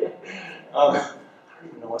think. I don't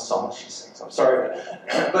even know what song she sings. I'm sorry.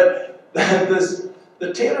 But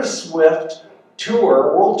the Taylor Swift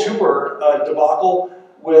tour, world tour debacle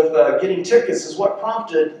with getting tickets is what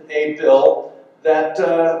prompted a bill that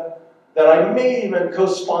I may even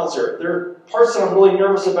co-sponsor. There are parts that I'm really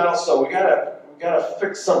nervous about, so we gotta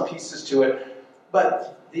fix some pieces to it.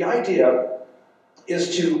 But the idea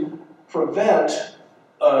is to prevent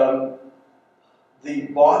the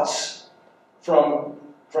bots from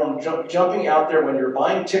jumping out there when you're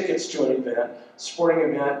buying tickets to an event, sporting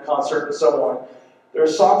event, concert, and so on.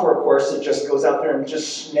 There's software, of course, that just goes out there and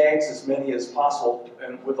just snags as many as possible,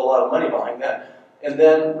 and with a lot of money behind that, and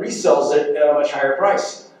then resells it at a much higher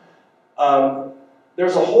price.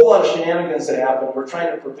 There's a whole lot of shenanigans that happen. We're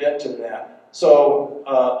trying to prevent that. So,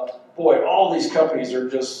 boy, all these companies are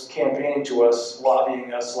just campaigning to us,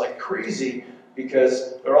 lobbying us like crazy,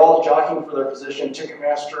 because they're all jockeying for their position.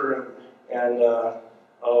 Ticketmaster and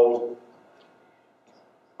oh,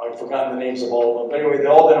 I've forgotten the names of all of them. But anyway, they've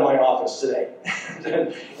all been in my office today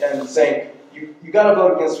and saying, you got to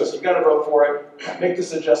vote against us. You got to vote for it. Make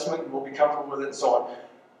this adjustment, and we'll be comfortable with it, and so on.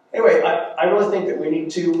 Anyway, I really think that we need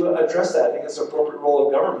to address that. I think it's an appropriate role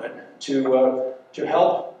of government to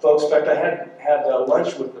help folks. In fact, I had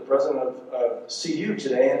lunch with the president of CU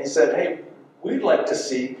today, and he said, hey, we'd like to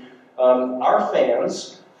see our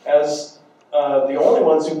fans as the only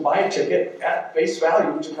ones who buy a ticket at face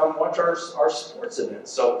value to come watch our sports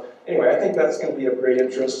events. So anyway, I think that's going to be of great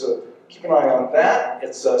interest. So keep an eye on that.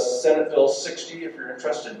 It's Senate Bill 60 if you're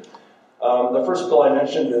interested. The first bill I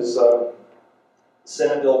mentioned is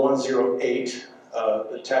Senate Bill 108,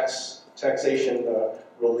 the taxation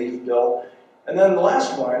relief bill. And then the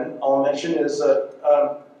last one I'll mention is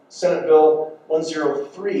Senate Bill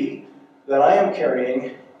 103 that I am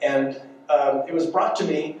carrying, and it was brought to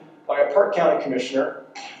me by a Park County commissioner.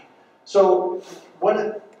 So what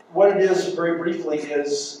it is, very briefly,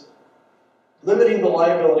 is limiting the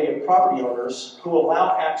liability of property owners who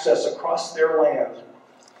allow access across their land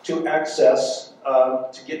to access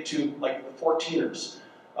to get to like the 14ers,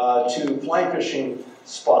 to fly fishing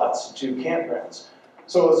spots, to campgrounds.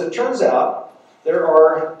 So as it turns out, there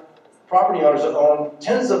are property owners that own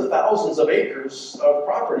tens of thousands of acres of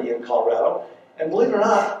property in Colorado, and believe it or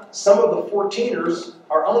not, some of the 14ers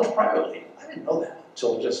are owned privately. I didn't know that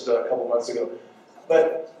until just a couple months ago.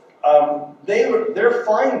 But they're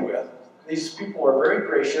fine with, these people are very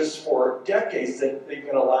gracious. For decades they've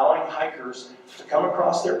been allowing hikers to come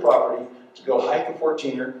across their property to go hike a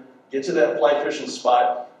 14er, get to that fly fishing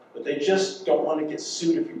spot, but they just don't want to get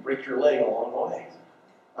sued if you break your leg along the way.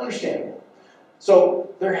 Understandable.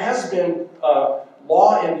 So there has been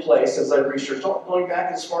law in place, as I've researched, going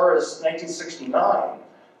back as far as 1969,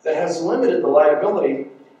 that has limited the liability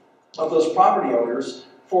of those property owners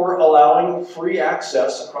for allowing free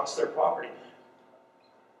access across their property.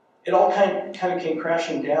 It all kind of came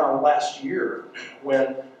crashing down last year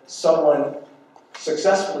when someone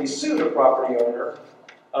successfully sued a property owner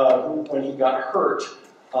when he got hurt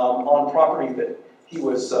on property that he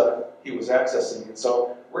was accessing. And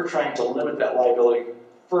so we're trying to limit that liability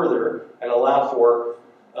further and allow for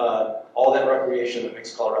all that recreation that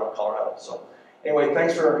makes Colorado, Colorado. So anyway,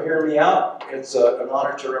 thanks for hearing me out. It's an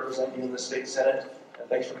honor to represent you in the state Senate, and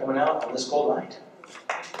thanks for coming out on this cold night.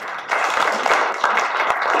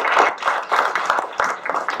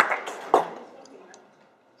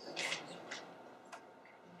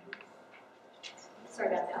 Sorry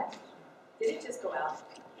about that. Did it just go out?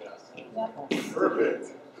 Yes.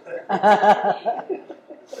 Perfect.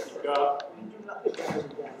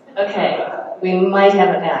 Okay, we might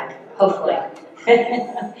have it back, hopefully.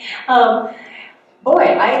 Boy,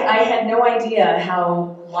 I had no idea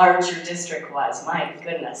how large your district was. My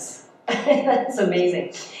goodness. That's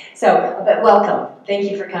amazing. So, but welcome. Thank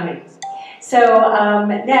you for coming. So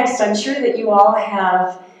next, I'm sure that you all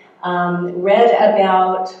have read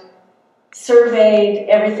about, surveyed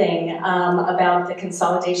everything about the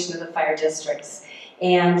consolidation of the fire districts.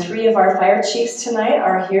 And 3 of our fire chiefs tonight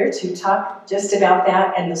are here to talk just about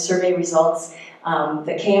that and the survey results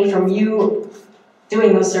that came from you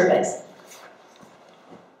doing those surveys.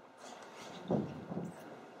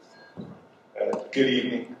 Good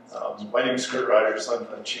evening. My name is Curt. I'm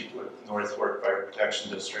the chief with North Fork Fire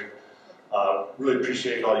Protection District. Really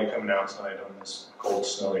appreciate all you coming out tonight on this cold,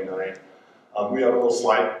 snowy night. We have a little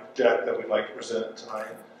slide deck that we'd like to present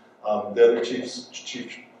tonight. The other chiefs,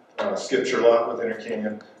 Chief Skip Shirlaw with Inter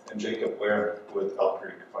Canyon and Jacob Ware with Elk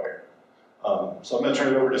Creek Fire. So I'm going to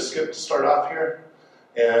turn it over to Skip to start off here,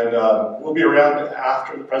 and we'll be around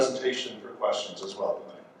after the presentation for questions as well tonight.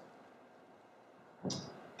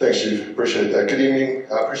 Thanks, Chief. Appreciate that. Good evening.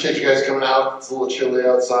 I appreciate you guys coming out. It's a little chilly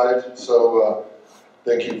outside, so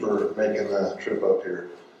thank you for making the trip up here.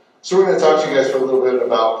 So we're going to talk to you guys for a little bit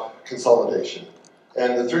about consolidation.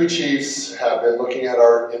 And the 3 chiefs have been looking at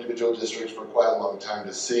our individual districts for quite a long time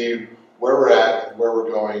to see where we're at, where we're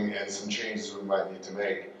going, and some changes we might need to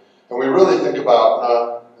make. And we really think about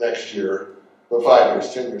not next year, but 5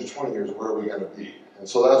 years, 10 years, 20 years, where are we going to be? And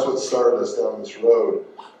so that's what started us down this road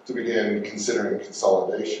to begin considering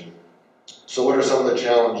consolidation. So what are some of the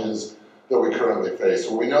challenges that we currently face?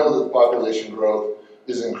 Well, we know that population growth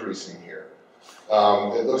is increasing here.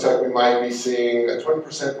 It looks like we might be seeing a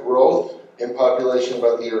 20% growth in population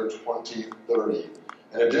by the year 2030.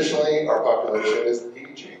 And additionally, our population is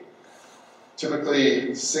aging.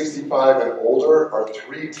 Typically, 65 and older are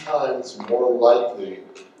 3 times more likely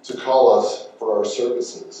to call us for our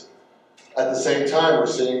services. At the same time, we're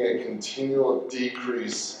seeing a continual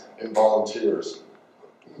decrease in volunteers.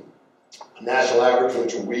 The national average,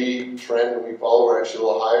 which we trend and we follow, are actually a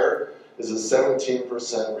little higher, is a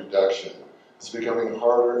 17% reduction. It's becoming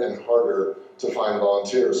harder and harder to find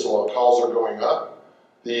volunteers. So while calls are going up,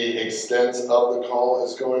 the extent of the call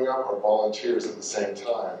is going up, our volunteers at the same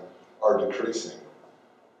time are decreasing.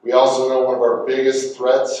 We also know one of our biggest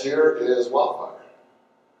threats here is wildfire.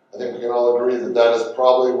 I think we can all agree that that is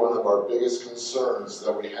probably one of our biggest concerns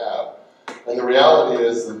that we have. And the reality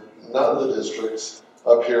is that none of the districts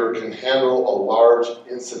up here can handle a large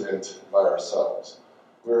incident by ourselves.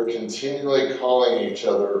 We're continually calling each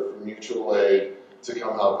other for mutual aid to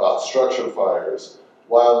come help out. Structure fires,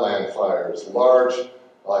 wildland fires, large,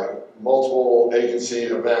 like multiple agency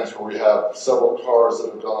events where we have several cars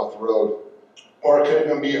that have gone off the road. Or it could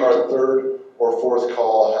even be our 3rd or 4th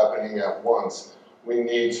call happening at once. We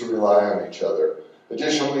need to rely on each other.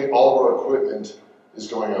 Additionally, all of our equipment is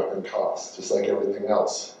going up in cost, just like everything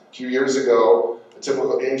else. A few years ago, a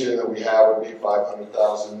typical engine that we have would be $500,000,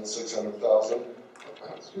 $600,000.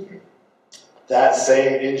 Excuse me. That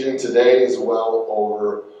same engine today is well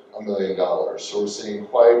over $1 million. So we're seeing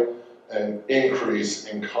quite an increase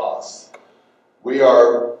in cost. We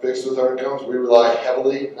are fixed with our incomes. We rely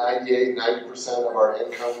heavily, 90% of our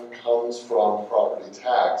income comes from property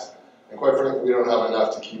tax. And quite frankly, we don't have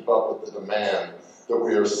enough to keep up with the demand that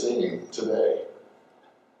we are seeing today.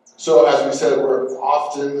 So as we said, we're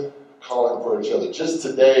often calling for each other. Just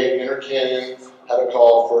today, Intercanyon had a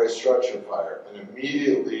call for a structure fire, and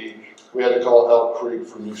immediately we had to call Elk Creek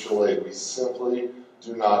for mutual aid. We simply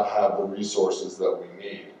do not have the resources that we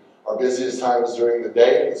need. Our busiest time is during the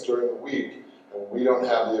day, it's during the week, and we don't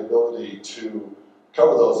have the ability to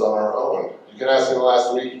cover those on our own. You can ask me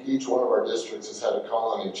last week, each one of our districts has had to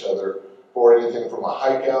call on each other for anything from a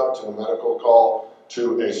hike out to a medical call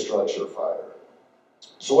to a structure fire.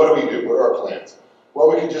 So what do we do? What are our plans? Well,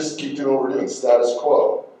 we can just keep doing what we're doing, status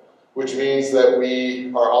quo, which means that we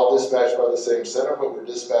are all dispatched by the same center, but we're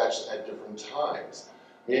dispatched at different times.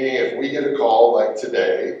 Meaning if we get a call like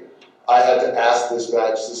today, I had to ask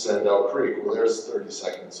dispatch to send Elk Creek. Well, there's 30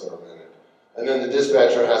 seconds or a minute. And then the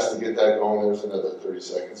dispatcher has to get that going, there's another 30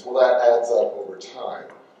 seconds. Well, that adds up over time.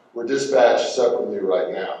 We're dispatched separately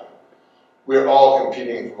right now. We're all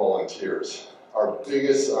competing for volunteers. Our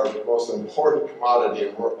most important commodity,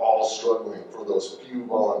 and we're all struggling for those few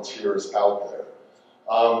volunteers out there.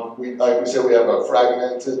 Like we said, we have a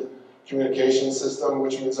fragmented communication system,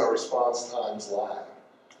 which means our response times lag.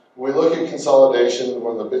 When we look at consolidation,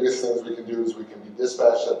 one of the biggest things we can do is we can be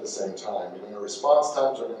dispatched at the same time, and our response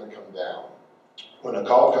times are going to come down. When a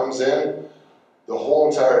call comes in, the whole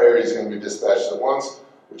entire area is going to be dispatched at once,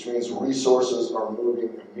 which means resources are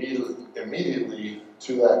moving immediately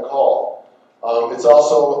to that call. It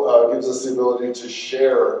also gives us the ability to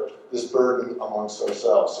share this burden amongst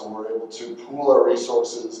ourselves, so we're able to pool our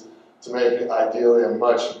resources to make ideally a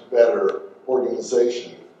much better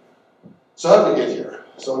organization. So how did we get here?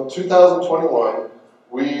 So in 2021,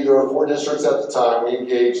 there were 4 districts at the time. We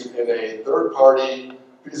engaged in a third-party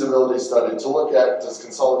feasibility study to look at, does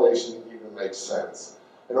consolidation even make sense?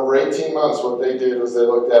 And over 18 months, what they did was they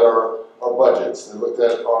looked at our budgets, they looked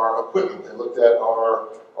at our equipment, they looked at our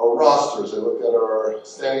rosters, they looked at our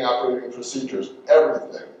standing operating procedures,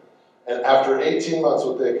 everything. And after 18 months,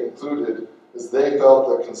 what they concluded is they felt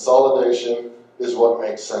that consolidation is what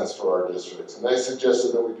makes sense for our districts. And they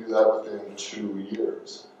suggested that we do that within 2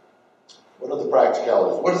 years. What are the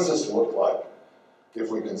practicalities? What does this look like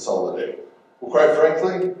if we consolidate? Well, quite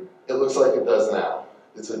frankly, it looks like it does now.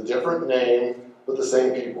 It's a different name, but the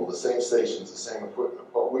same people, the same stations, the same equipment.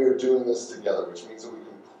 But we are doing this together, which means that we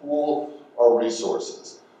can pool our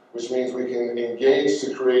resources, which means we can engage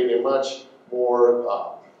to create a much more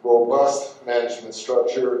robust management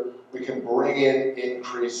structure. We can bring in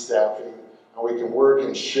increased staffing, and we can work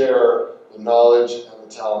and share the knowledge and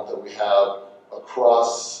the talent that we have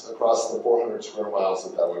across the 400 square miles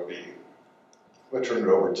that would be. I'm going to turn it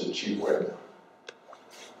over to Chief Ware now.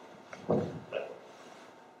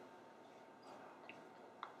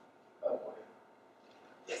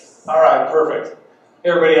 All right, perfect.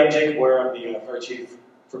 Hey everybody, I'm Jacob Ware. I'm the Fire Chief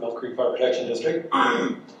for Elk Creek Fire Protection District.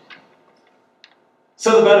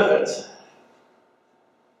 So the benefits.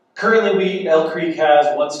 Currently, Elk Creek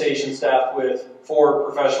has 1 station staffed with 4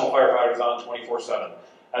 professional firefighters on 24/7,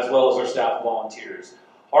 as well as our staff of volunteers.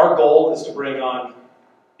 Our goal is to bring on,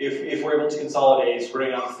 if we're able to consolidate, is to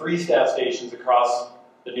bring on 3 staff stations across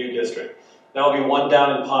the new district. That will be 1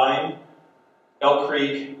 down in Pine, Elk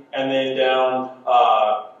Creek, and then down,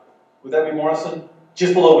 would that be Morrison?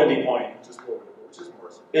 Just below Windy Point. Just below, which is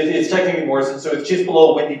Morrison. It's technically Morrison, so it's just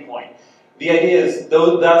below Windy Point. The idea is,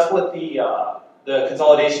 though, that's what the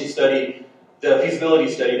consolidation study, the feasibility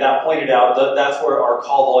study, that pointed out, that's where our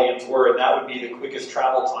call volumes were, and that would be the quickest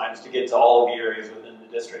travel times to get to all of the areas within the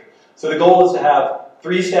district. So the goal is to have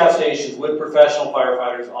 3 staff stations with professional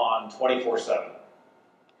firefighters on 24/7.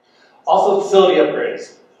 Also, facility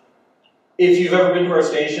upgrades. If you've ever been to our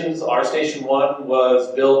stations, our Station 1 was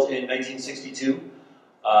built in 1962.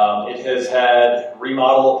 It has had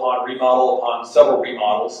remodel upon several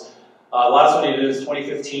remodels. Last one it is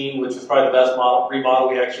 2015, which was probably the best remodel.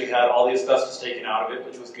 We actually had all the asbestos taken out of it,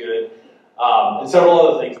 which was good, and several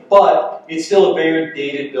other things. But it's still a very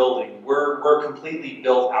dated building. We're completely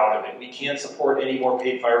built out of it. We can't support any more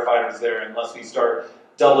paid firefighters there unless we start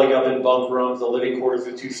doubling up in bunk rooms. The living quarters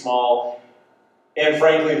are too small. And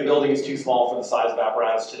frankly, the building is too small for the size of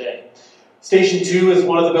apparatus today. Station 2 is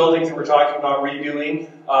one of the buildings that we're talking about redoing.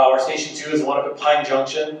 Our Station 2 is one up at Pine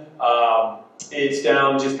Junction. It's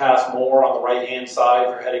down just past Moore on the right-hand side if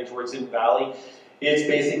you're heading towards Hidden Valley. It's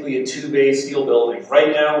basically a 2-bay steel building.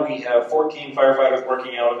 Right now, we have 14 firefighters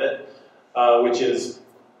working out of it, which is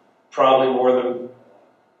probably more than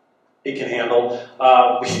it can handle.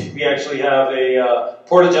 We actually have a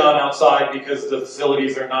porta-john outside because the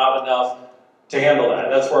facilities are not enough to handle that.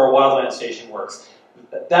 That's where our wildland station works.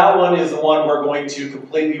 That one is the one we're going to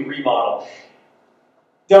completely remodel.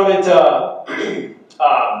 Down at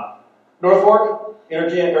North Fork,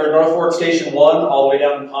 North Fork Station 1, all the way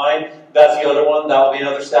down in Pine, that's the other one. That will be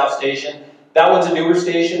another staff station. That one's a newer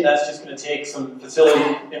station. That's just going to take some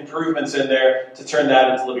facility improvements in there to turn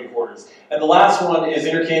that into living quarters. And the last one is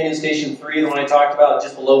Inter Canyon Station 3, the one I talked about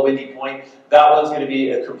just below Windy Point. That one's going to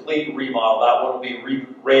be a complete remodel. That one will be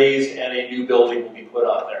raised and a new building will be put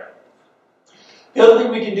out there. The other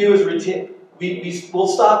thing we can do is we'll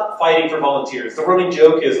stop fighting for volunteers. The running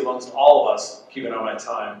joke is amongst all of us, keeping on my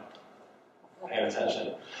time, paying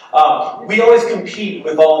attention. We always compete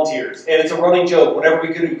with volunteers, and it's a running joke. Whenever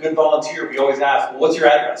we get a good volunteer, we always ask, well, what's your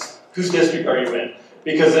address? Whose district are you in?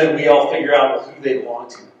 Because then we all figure out who they belong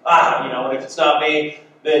to. And if it's not me,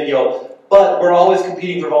 then, but we're always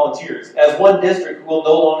competing for volunteers. As one district, we'll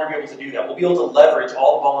no longer be able to do that. We'll be able to leverage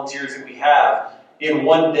all the volunteers that we have in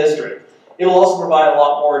one district. It'll also provide a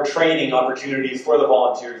lot more training opportunities for the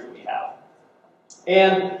volunteers that we have.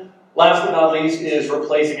 And last but not least is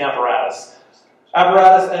replacing apparatus.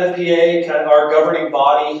 Apparatus, NFPA, kind of our governing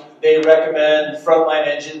body, they recommend frontline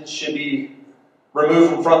engines should be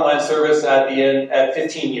removed from frontline service at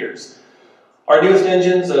 15 years. Our newest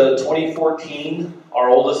engine's a 2014, our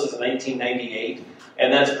oldest is a 1998,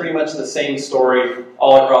 and that's pretty much the same story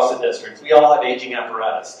all across the districts. We all have aging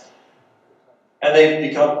apparatus. And they've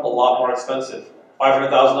become a lot more expensive.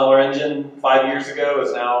 $500,000 engine 5 years ago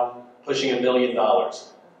is now pushing $1 million.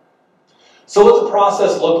 So what's the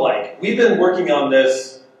process look like? We've been working on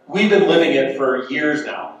this, we've been living it for years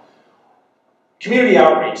now. Community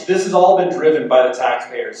outreach, this has all been driven by the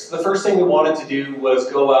taxpayers. The first thing we wanted to do was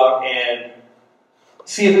go out and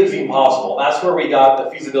see if it was even possible. That's where we got the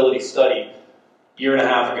feasibility study a year and a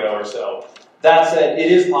half ago or so. That said,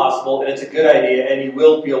 it is possible, and it's a good idea, and you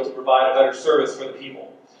will be able to provide a better service for the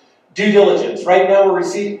people. Due diligence. Right now, we're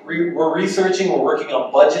researching, we're working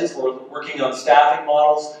on budgets, we're working on staffing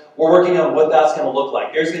models, we're working on what that's going to look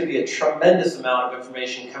like. There's going to be a tremendous amount of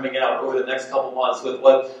information coming out over the next couple months with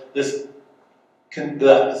what this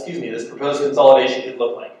proposed consolidation could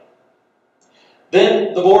look like.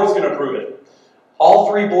 Then the board's going to approve it.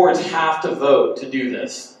 All three boards have to vote to do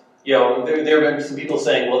this. There have been some people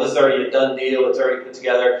saying, well, this is already a done deal, it's already put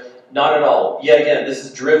together. Not at all. Yet again, this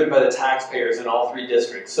is driven by the taxpayers in all three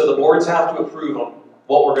districts. So the boards have to approve on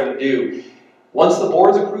what we're going to do. Once the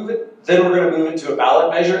boards approve it, then we're going to move into a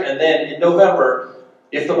ballot measure, and then in November,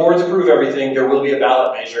 if the boards approve everything, there will be a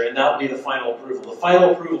ballot measure, and that will be the final approval. The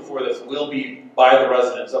final approval for this will be by the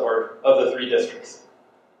residents of the three districts.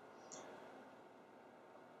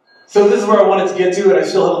 So this is where I wanted to get to, and I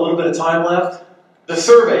still have a little bit of time left. The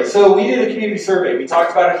survey. So we did a community survey. We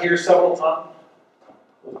talked about it here several times.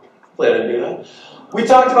 Hopefully I didn't do that. We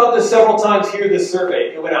talked about this several times here, this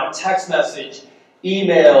survey. It went out text message,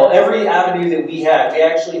 email, every avenue that we had. We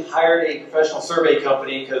actually hired a professional survey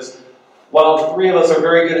company because while the three of us are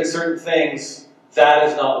very good at certain things, that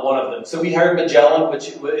is not one of them. So we hired Magellan, which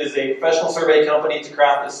is a professional survey company, to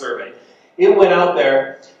craft this survey. It went out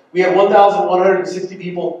there. We had 1,160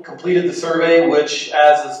 people completed the survey, which,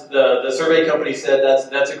 as the survey company said,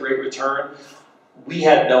 that's a great return. We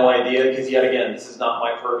had no idea, because yet again, this is not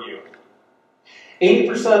my purview.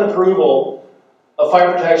 80% approval of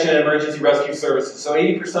fire protection and emergency rescue services. So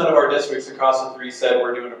 80% of our districts across the three said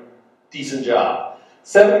we're doing a decent job.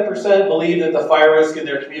 70% believe that the fire risk in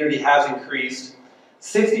their community has increased.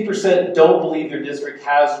 60% don't believe their district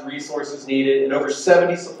has resources needed, and over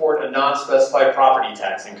 70% support a non-specified property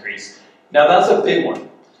tax increase. Now that's a big one.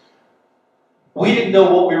 We didn't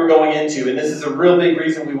know what we were going into, and this is a real big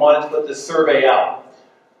reason we wanted to put this survey out.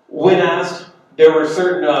 When asked, there were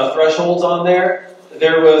certain thresholds on there.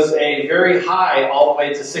 There was a very high all the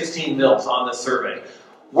way to 16 mils on this survey.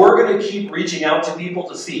 We're going to keep reaching out to people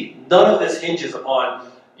to see. None of this hinges upon,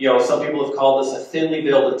 some people have called this a thinly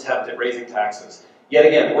veiled attempt at raising taxes. Yet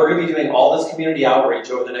again, we're going to be doing all this community outreach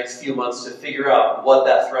over the next few months to figure out what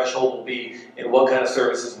that threshold will be and what kind of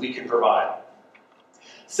services we can provide.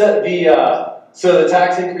 So the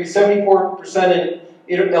tax increase, 74%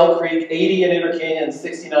 in Elk Creek, 80% in Inter Canyon, and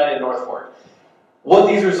 69% in North Fork. What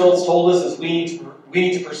these results told us is we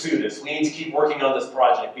need to pursue this. We need to keep working on this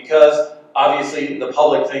project because obviously the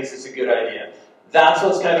public thinks it's a good idea. That's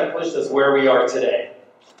what's kind of pushed us where we are today.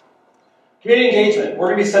 Community engagement. We're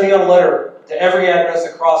going to be sending out a letter to every address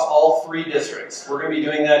across all three districts. We're going to be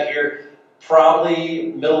doing that here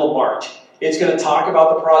probably middle of March. It's going to talk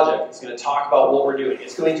about the project. It's going to talk about what we're doing.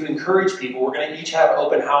 It's going to encourage people. We're going to each have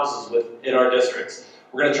open houses in our districts.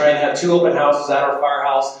 We're going to try and have 2 open houses at our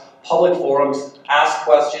firehouse, public forums, ask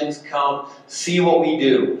questions, come, see what we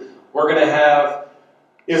do. We're going to have,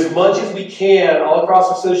 as much as we can, all across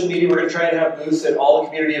our social media, we're going to try and have booths at all the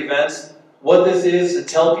community events. What this is to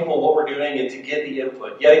tell people what we're doing and to get the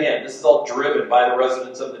input. Yet again, this is all driven by the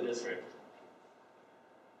residents of the district.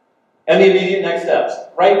 And the immediate next steps.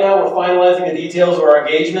 Right now, we're finalizing the details of our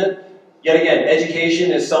engagement. Yet again,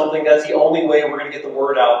 education is something that's the only way we're going to get the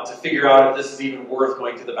word out to figure out if this is even worth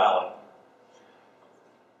going to the ballot.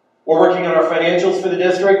 We're working on our financials for the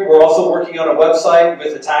district. We're also working on a website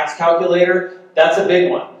with a tax calculator. That's a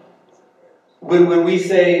big one. When we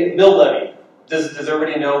say mill levy, does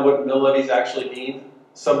everybody know what mill levies actually mean?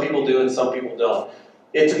 Some people do and some people don't.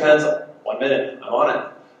 It depends. 1 minute, I'm on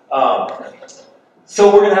it.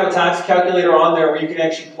 So we're going to have a tax calculator on there where you can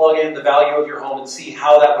actually plug in the value of your home and see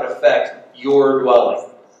how that would affect your dwelling.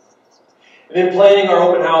 And then planning our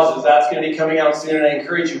open houses. That's going to be coming out soon, and I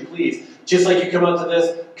encourage you, please, just like you come out to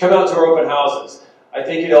this, come out to our open houses. I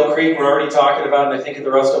think at Elk Creek we're already talking about it, and I think at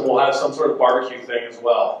the rest of them we'll have some sort of barbecue thing as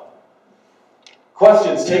well.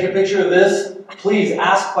 Questions, take a picture of this. Please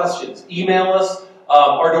ask questions. Email us.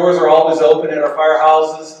 Our doors are always open in our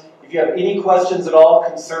firehouses. If you have any questions at all,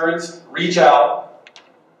 concerns, reach out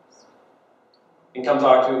and come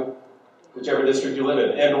talk to whichever district you live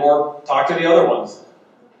in, and or talk to the other ones.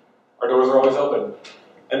 Our doors are always open.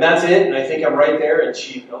 And that's it, and I think I'm right there, and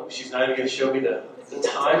she's not even going to show me the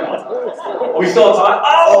time one. Oh, we still have time?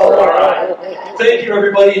 Oh, all right. Thank you,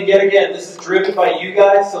 everybody, and yet again, this is driven by you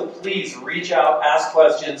guys, so please reach out, ask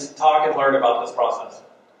questions, talk and learn about this process.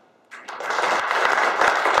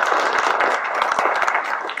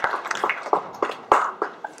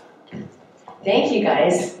 Thank you,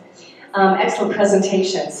 guys. Excellent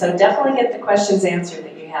presentation. So definitely get the questions answered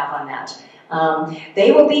that you have on that.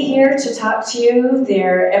 They will be here to talk to you.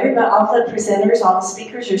 All the presenters, all the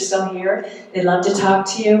speakers are still here. They'd love to talk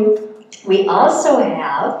to you. We also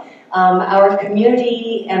have our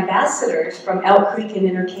community ambassadors from Elk Creek and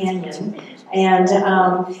Inner Canyon. And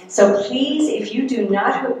so please, if you do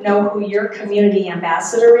not know who your community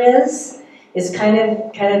ambassador is kind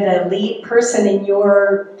of the lead person in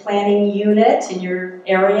your planning unit, in your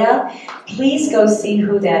area, please go see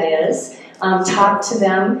who that is. Talk to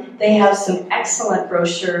them. They have some excellent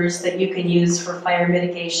brochures that you can use for fire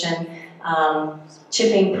mitigation,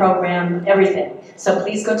 chipping program, everything. So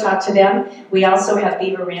please go talk to them. We also have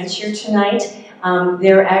Beaver Ranch here tonight.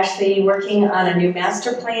 They're actually working on a new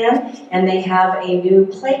master plan, and they have a new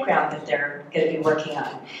playground that they're going to be working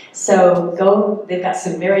on. So they've got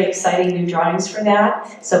some very exciting new drawings for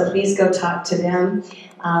that, so please go talk to them.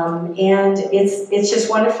 And it's just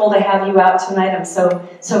wonderful to have you out tonight. I'm so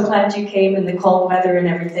glad you came in the cold weather and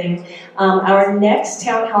everything. Our next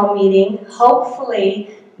town hall meeting,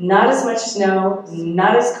 hopefully not as much snow,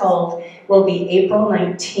 not as cold, will be April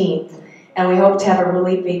 19th. And we hope to have a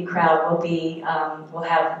really big crowd. We'll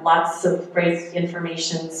have lots of great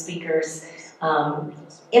information, speakers,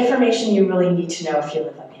 information you really need to know if you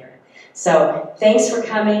live up here. So thanks for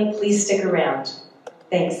coming. Please stick around.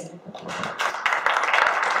 Thanks.